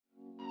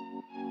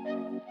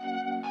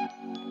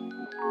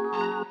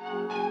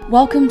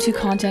Welcome to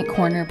Content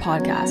Corner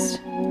podcast.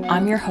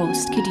 I'm your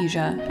host,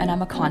 Khadija, and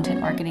I'm a content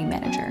marketing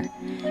manager.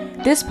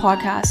 This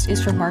podcast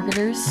is for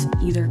marketers,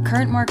 either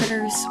current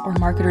marketers or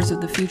marketers of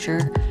the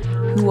future,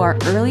 who are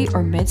early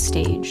or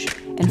mid-stage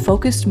and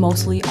focused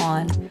mostly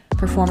on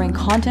performing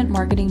content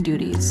marketing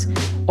duties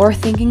or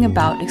thinking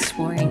about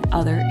exploring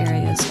other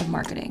areas of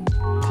marketing.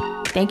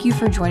 Thank you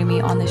for joining me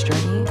on this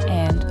journey,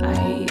 and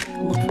I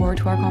look forward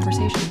to our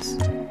conversations.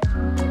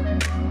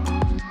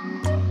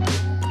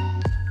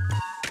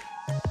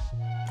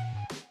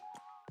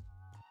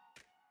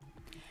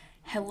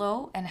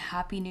 Hello and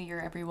Happy New Year,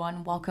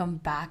 everyone. Welcome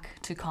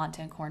back to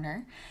Content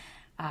Corner.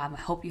 I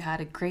hope you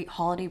had a great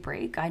holiday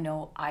break. I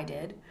know I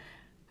did.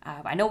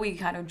 I know we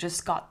kind of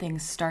just got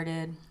things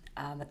started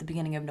at the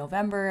beginning of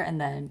November,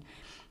 and then,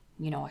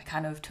 I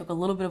kind of took a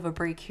little bit of a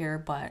break here,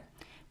 but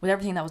with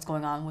everything that was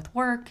going on with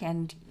work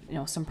and,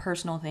 some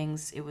personal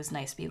things, it was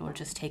nice to be able to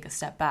just take a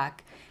step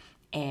back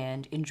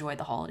and enjoy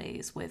the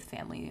holidays with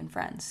family and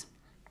friends.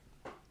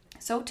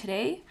 So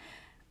today,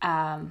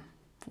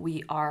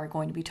 we are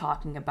going to be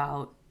talking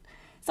about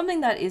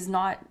something that is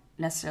not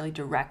necessarily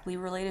directly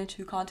related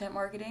to content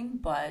marketing,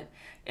 but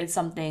it's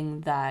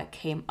something that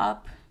came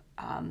up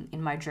in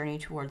my journey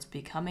towards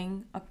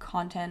becoming a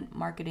content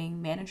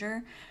marketing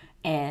manager,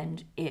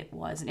 and it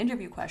was an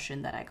interview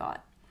question that I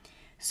got.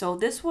 So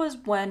this was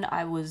when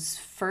I was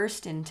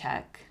first in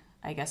tech.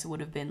 I guess it would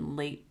have been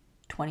late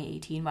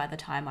 2018 by the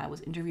time I was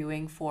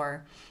interviewing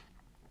for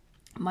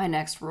my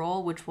next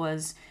role, which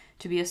was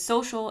to be a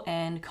social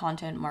and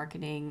content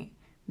marketing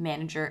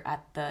manager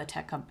at the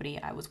tech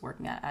company I was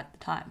working at the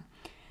time.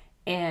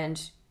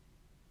 And,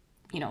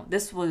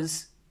 this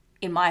was,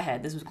 in my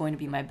head, this was going to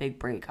be my big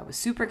break. I was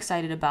super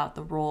excited about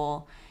the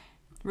role,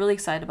 really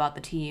excited about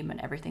the team and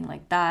everything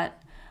like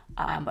that.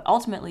 But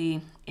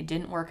ultimately, it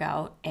didn't work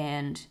out.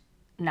 And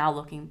now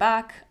looking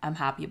back, I'm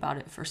happy about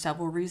it for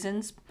several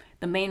reasons.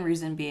 The main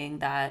reason being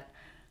that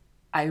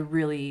I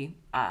really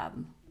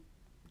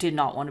did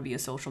not want to be a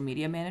social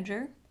media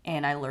manager.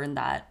 And I learned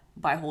that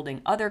by holding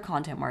other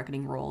content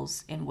marketing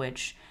roles in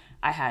which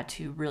I had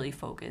to really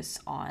focus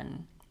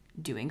on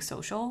doing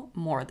social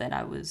more than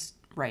I was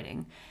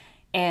writing.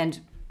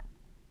 And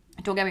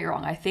don't get me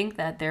wrong, I think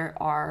that there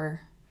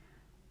are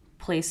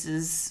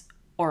places,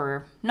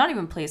 or not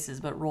even places,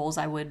 but roles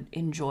I would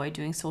enjoy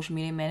doing social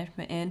media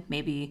management in.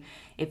 Maybe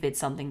if it's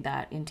something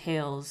that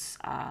entails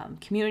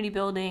community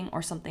building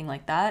or something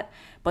like that.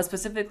 But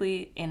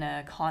specifically in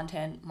a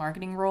content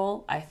marketing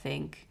role, I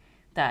think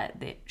that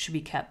they should be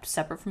kept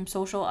separate from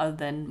social, other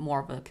than more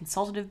of a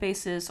consultative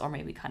basis or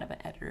maybe kind of an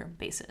editor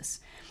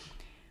basis.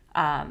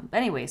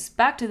 Anyways,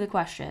 back to the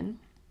question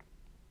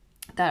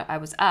that I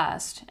was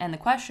asked. And the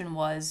question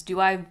was, do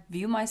I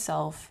view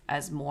myself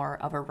as more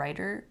of a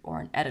writer or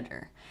an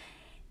editor?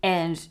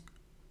 And,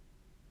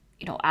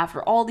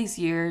 after all these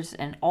years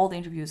and all the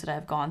interviews that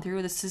I've gone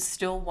through, this is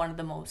still one of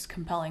the most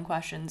compelling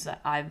questions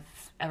that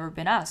I've ever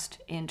been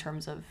asked in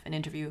terms of an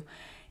interview.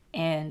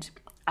 And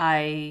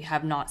I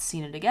have not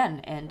seen it again.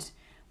 And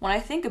when I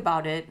think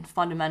about it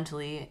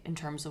fundamentally in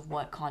terms of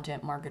what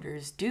content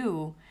marketers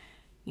do,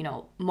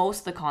 most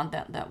of the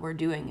content that we're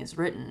doing is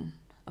written.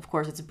 Of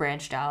course, it's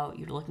branched out.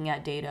 You're looking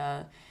at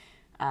data.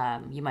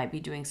 You might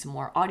be doing some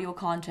more audio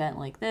content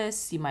like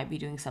this. You might be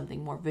doing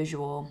something more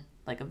visual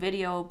like a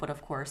video, but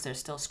of course there's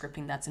still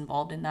scripting that's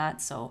involved in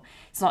that. So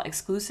it's not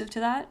exclusive to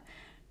that.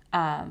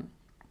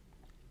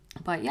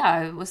 But yeah,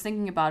 I was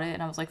thinking about it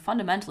and I was like,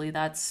 fundamentally,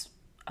 that's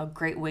a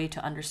great way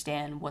to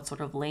understand what sort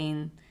of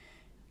lane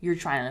you're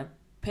trying to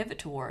pivot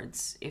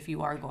towards if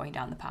you are going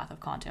down the path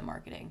of content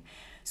marketing.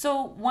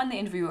 So when the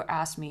interviewer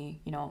asked me,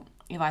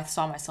 if I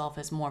saw myself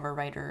as more of a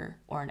writer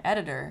or an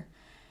editor,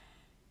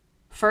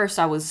 first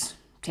I was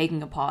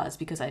taking a pause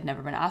because I'd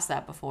never been asked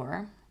that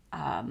before.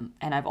 And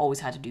I've always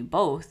had to do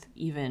both,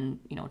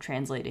 even,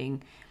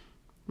 translating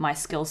my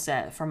skill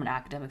set from an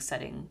academic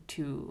setting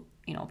to,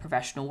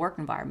 professional work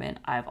environment.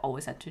 I've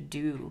always had to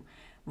do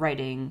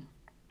writing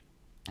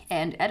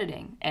and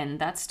editing, and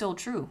that's still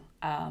true.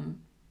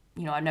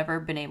 I've never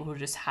been able to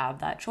just have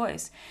that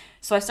choice.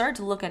 So I started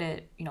to look at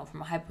it,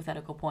 from a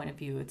hypothetical point of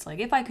view. It's like,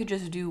 if I could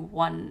just do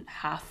one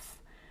half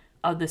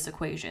of this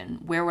equation,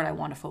 where would I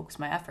want to focus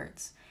my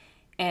efforts?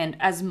 And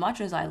as much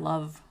as I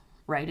love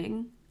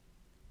writing,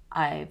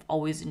 I've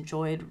always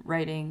enjoyed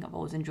writing, I've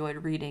always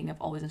enjoyed reading,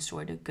 I've always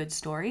enjoyed a good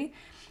story.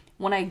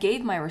 When I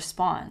gave my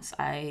response,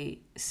 I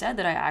said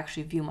that I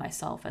actually view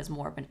myself as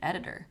more of an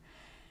editor,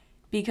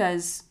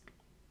 because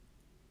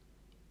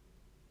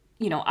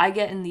I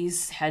get in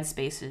these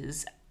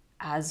headspaces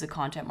as a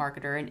content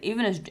marketer, and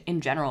even as in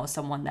general, as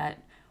someone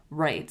that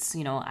writes,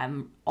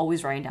 I'm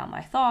always writing down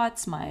my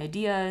thoughts, my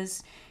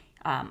ideas.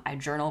 I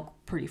journal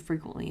pretty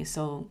frequently.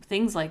 So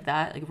things like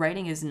that, like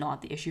writing is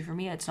not the issue for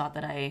me. It's not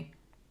that I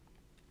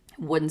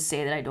wouldn't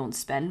say that I don't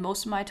spend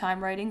most of my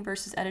time writing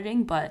versus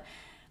editing, but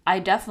I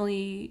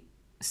definitely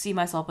see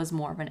myself as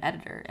more of an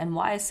editor. And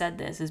why I said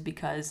this is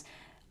because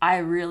I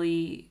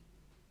really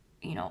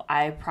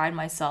I pride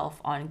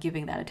myself on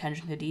giving that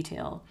attention to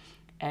detail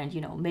and,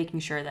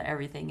 making sure that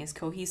everything is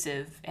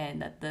cohesive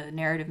and that the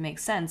narrative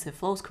makes sense, it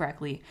flows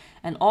correctly,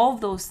 and all of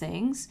those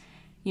things.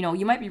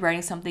 You might be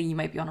writing something, you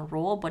might be on a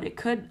roll, but it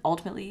could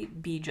ultimately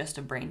be just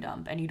a brain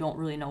dump, and you don't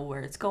really know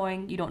where it's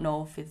going. You don't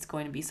know if it's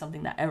going to be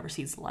something that ever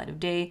sees the light of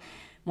day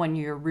when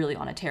you're really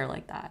on a tear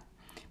like that.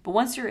 But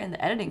once you're in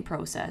the editing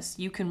process,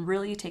 you can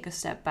really take a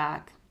step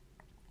back,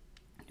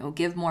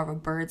 give more of a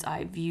bird's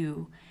eye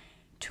view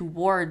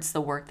towards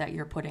the work that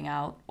you're putting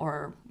out,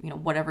 or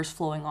whatever's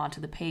flowing onto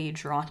the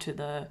page or onto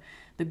the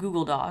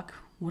Google Doc,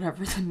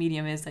 whatever the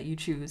medium is that you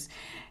choose.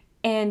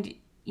 And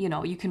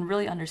you can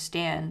really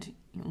understand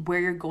where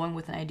you're going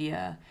with an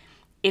idea,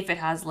 if it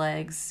has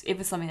legs, if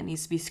it's something that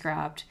needs to be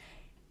scrapped.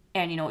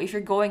 And if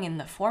you're going in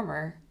the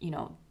former,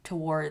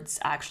 towards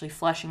actually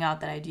fleshing out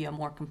that idea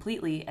more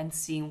completely and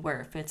seeing where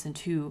it fits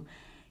into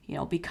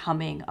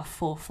becoming a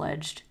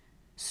full-fledged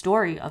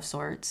story of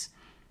sorts,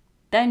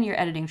 then your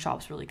editing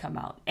chops really come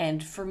out.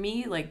 And for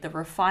me, like the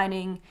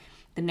refining,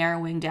 the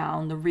narrowing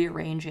down, the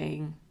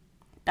rearranging,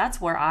 that's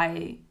where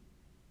I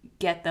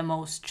get the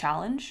most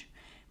challenge,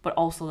 but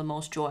also the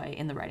most joy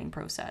in the writing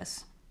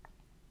process.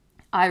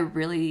 I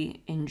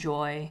really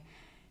enjoy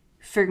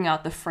figuring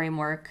out the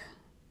framework,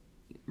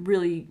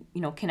 really,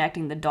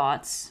 connecting the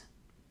dots,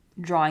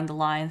 drawing the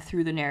line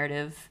through the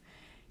narrative,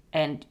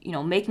 and,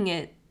 making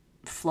it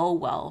flow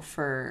well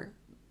for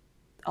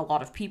a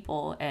lot of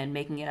people and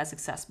making it as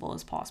accessible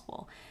as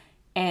possible.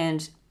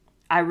 And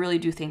I really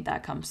do think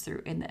that comes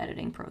through in the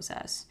editing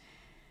process.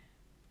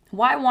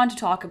 Why I want to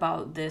talk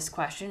about this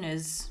question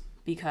is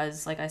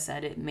because, like I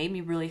said, it made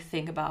me really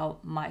think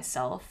about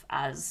myself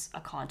as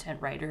a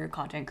content writer,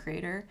 content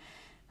creator.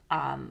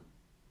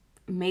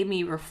 Made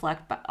me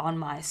reflect on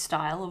my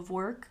style of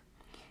work.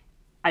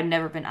 I'd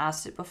never been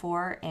asked it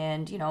before.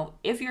 And,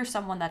 if you're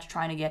someone that's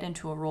trying to get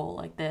into a role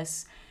like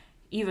this,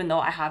 even though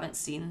I haven't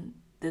seen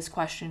this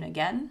question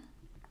again,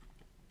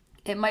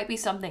 it might be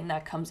something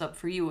that comes up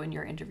for you in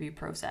your interview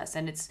process.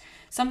 And it's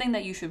something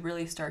that you should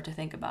really start to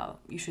think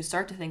about. You should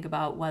start to think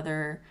about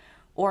whether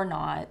or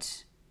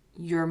not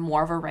you're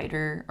more of a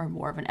writer or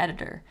more of an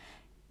editor.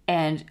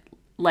 And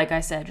like I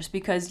said, just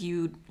because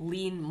you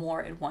lean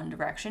more in one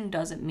direction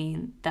doesn't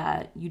mean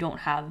that you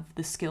don't have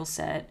the skill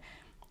set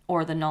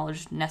or the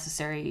knowledge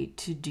necessary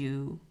to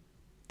do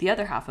the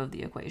other half of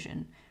the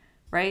equation,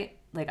 right?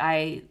 Like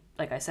I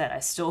said, I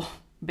still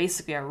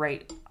basically I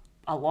write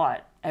a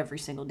lot every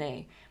single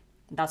day.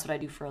 That's what I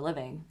do for a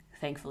living,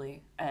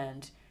 thankfully.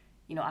 And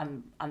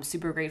I'm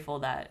super grateful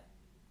that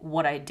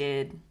what I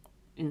did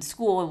in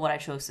school and what I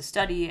chose to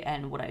study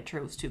and what I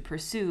chose to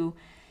pursue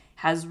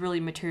has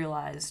really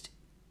materialized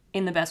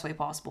in the best way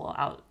possible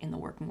out in the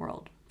working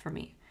world for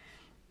me.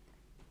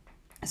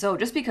 So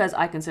just because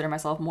I consider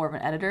myself more of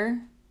an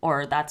editor,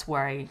 or that's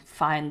where I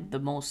find the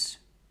most,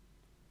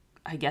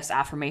 I guess,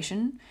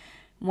 affirmation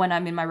when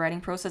I'm in my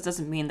writing process,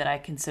 doesn't mean that I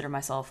consider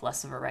myself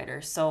less of a writer.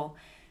 So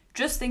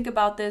just think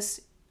about this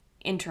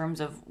in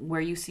terms of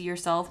where you see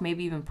yourself.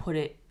 Maybe even put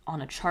it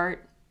on a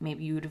chart.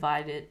 Maybe you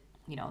divide it,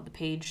 the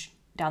page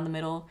down the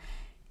middle,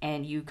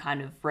 and you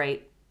kind of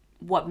write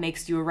what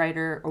makes you a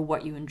writer or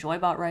what you enjoy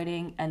about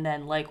writing, and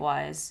then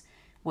likewise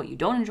what you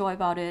don't enjoy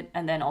about it,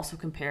 and then also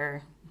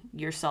compare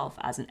yourself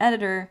as an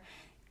editor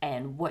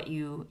and what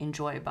you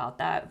enjoy about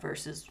that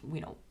versus,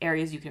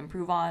 areas you can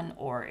improve on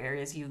or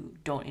areas you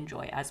don't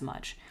enjoy as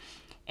much.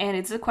 And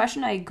it's a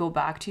question I go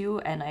back to,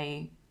 and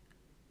I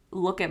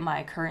look at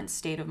my current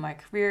state of my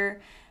career,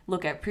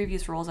 look at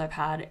previous roles I've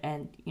had,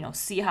 and,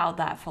 see how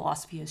that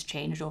philosophy has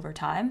changed over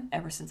time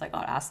ever since I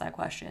got asked that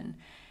question,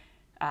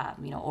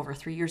 over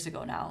 3 years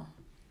ago now.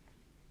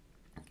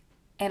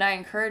 And I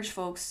encourage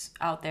folks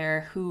out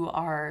there who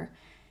are,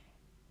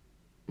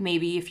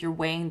 maybe if you're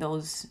weighing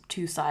those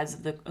two sides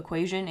of the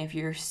equation, if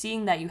you're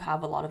seeing that you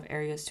have a lot of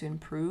areas to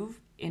improve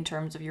in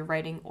terms of your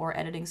writing or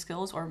editing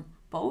skills or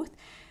both,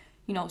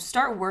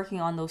 start working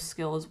on those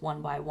skills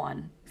one by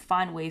one.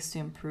 Find ways to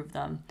improve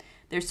them.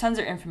 There's tons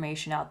of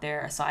information out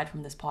there aside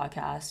from this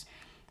podcast,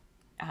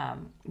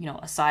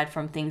 aside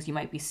from things you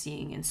might be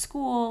seeing in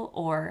school,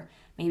 or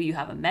maybe you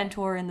have a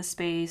mentor in the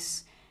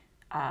space.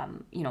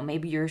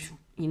 Maybe you're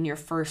in your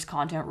first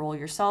content role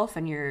yourself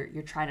and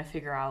you're trying to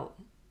figure out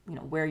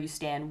where you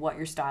stand, what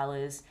your style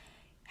is,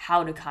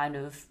 how to kind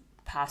of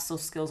pass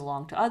those skills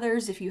along to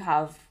others. If you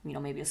have,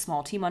 maybe a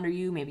small team under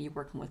you, maybe you're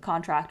working with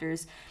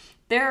contractors,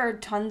 there are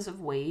tons of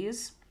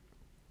ways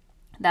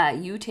that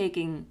you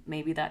taking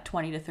maybe that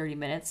 20 to 30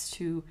 minutes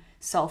to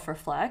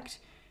self-reflect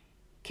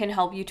can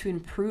help you to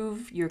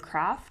improve your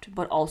craft,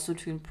 but also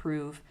to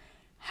improve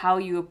how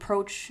you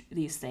approach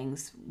these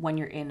things when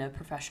you're in a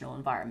professional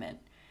environment.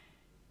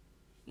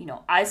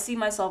 I see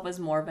myself as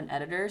more of an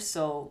editor,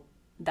 so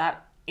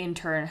that in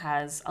turn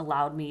has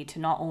allowed me to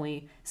not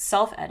only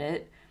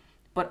self-edit,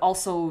 but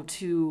also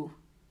to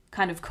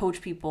kind of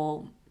coach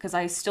people, because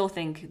I still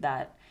think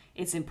that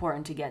it's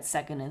important to get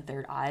second and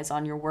third eyes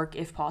on your work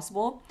if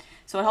possible.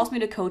 So it helps me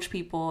to coach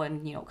people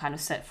and, kind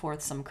of set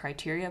forth some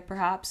criteria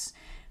perhaps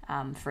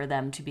for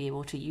them to be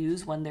able to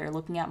use when they're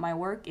looking at my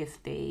work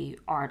if they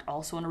aren't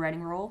also in a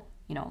writing role.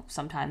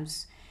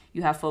 Sometimes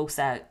you have folks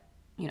that,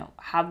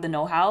 have the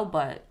know-how,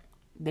 but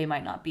they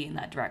might not be in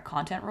that direct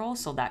content role.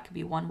 So that could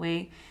be one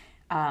way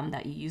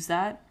that you use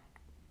that.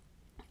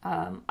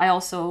 I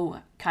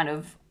also kind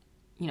of,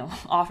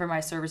 offer my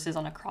services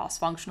on a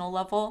cross-functional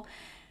level.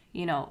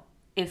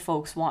 If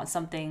folks want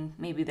something,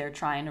 maybe they're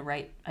trying to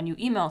write a new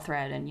email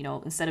thread and,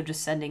 instead of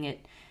just sending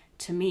it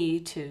to me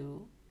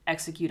to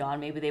execute on,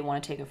 maybe they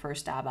want to take a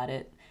first stab at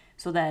it.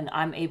 So then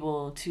I'm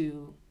able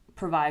to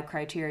provide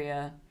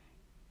criteria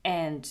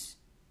and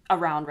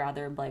around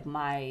rather like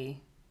my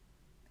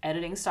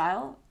editing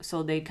style,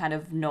 so they kind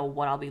of know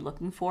what I'll be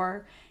looking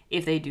for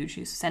if they do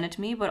choose to send it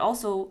to me. But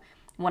also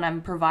when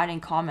I'm providing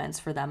comments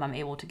for them, I'm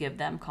able to give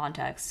them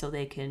context so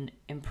they can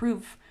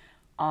improve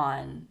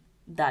on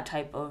that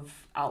type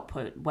of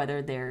output,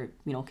 whether they're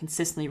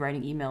consistently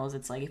writing emails.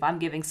 It's like if I'm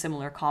giving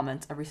similar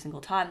comments every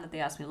single time that they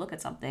ask me to look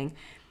at something,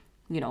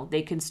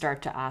 they can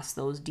start to ask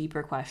those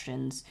deeper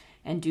questions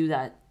and do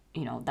that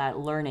that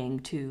learning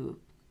to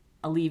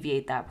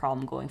alleviate that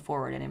problem going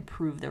forward and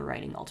improve their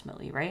writing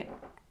ultimately, right?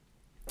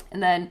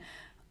 And then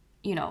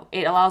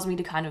it allows me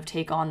to kind of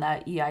take on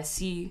that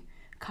EIC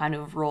kind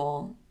of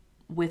role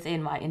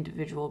within my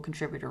individual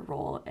contributor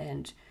role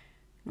and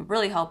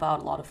really help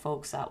out a lot of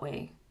folks that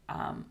way.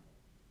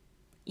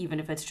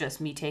 Even if it's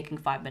just me taking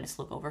 5 minutes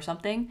to look over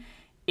something,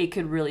 it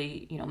could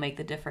really, make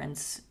the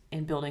difference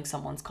in building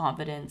someone's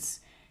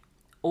confidence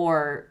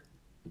or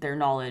their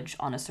knowledge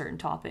on a certain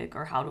topic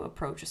or how to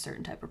approach a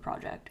certain type of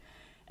project.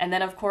 And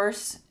then, of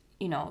course,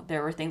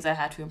 there were things I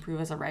had to improve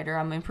as a writer.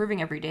 I'm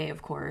improving every day,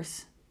 of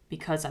course,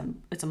 because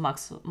it's a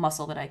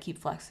muscle that I keep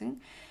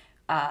flexing.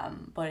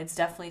 But it's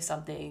definitely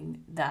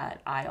something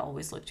that I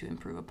always look to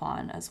improve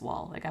upon as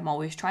well. Like I'm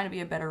always trying to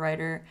be a better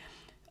writer,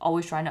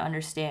 always trying to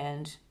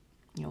understand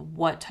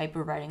what type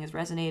of writing is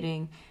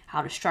resonating,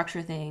 how to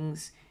structure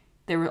things.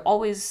 There were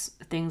always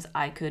things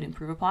I could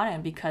improve upon,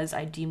 and because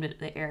I deemed it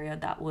the area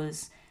that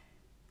was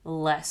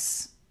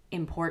less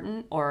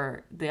important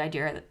or the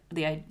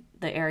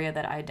area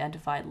that I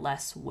identified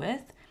less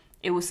with,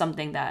 it was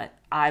something that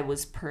I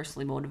was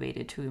personally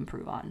motivated to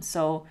improve on.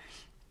 So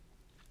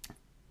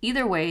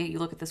either way you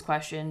look at this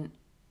question,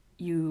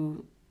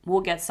 you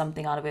will get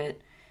something out of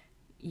it.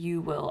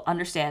 You will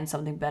understand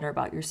something better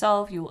about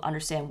yourself. You will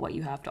understand what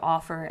you have to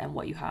offer and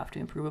what you have to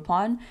improve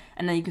upon.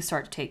 And then you can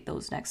start to take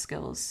those next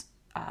skills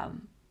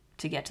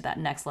to get to that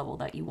next level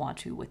that you want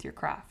to with your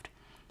craft.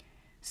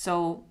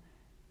 So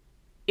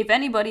if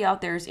anybody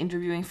out there is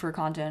interviewing for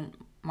content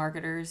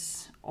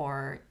marketers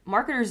or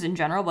marketers in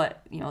general,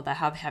 but that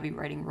have heavy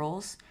writing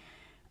roles,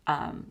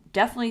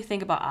 definitely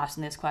think about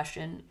asking this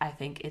question. I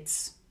think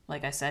it's,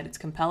 like I said, it's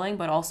compelling,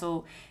 but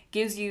also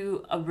gives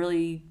you a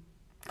really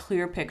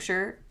clear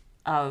picture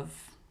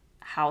of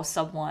how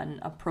someone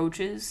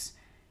approaches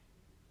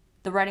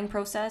the writing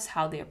process,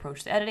 how they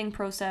approach the editing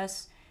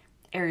process,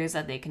 areas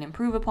that they can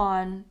improve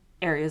upon,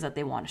 areas that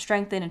they want to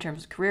strengthen in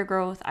terms of career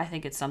growth. I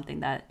think it's something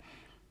that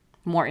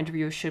more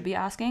interviewers should be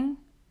asking.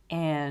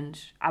 And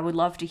I would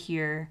love to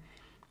hear,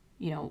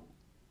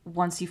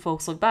 once you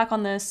folks look back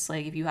on this,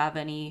 like if you have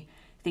any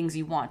things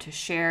you want to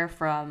share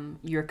from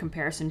your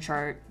comparison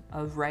chart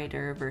of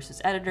writer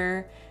versus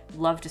editor,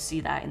 love to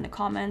see that in the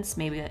comments.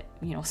 Maybe it,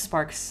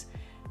 sparks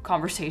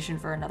conversation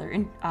for another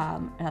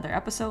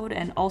episode.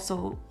 And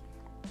also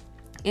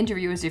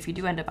interviewers, if you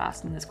do end up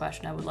asking this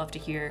question, I would love to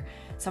hear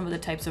some of the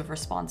types of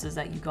responses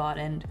that you got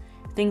and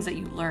things that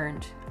you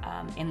learned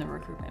in the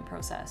recruitment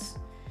process.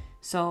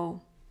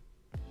 So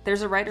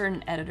there's a writer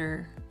and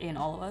editor in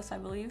all of us, I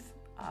believe,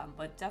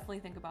 but definitely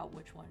think about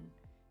which one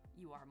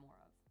you are more of.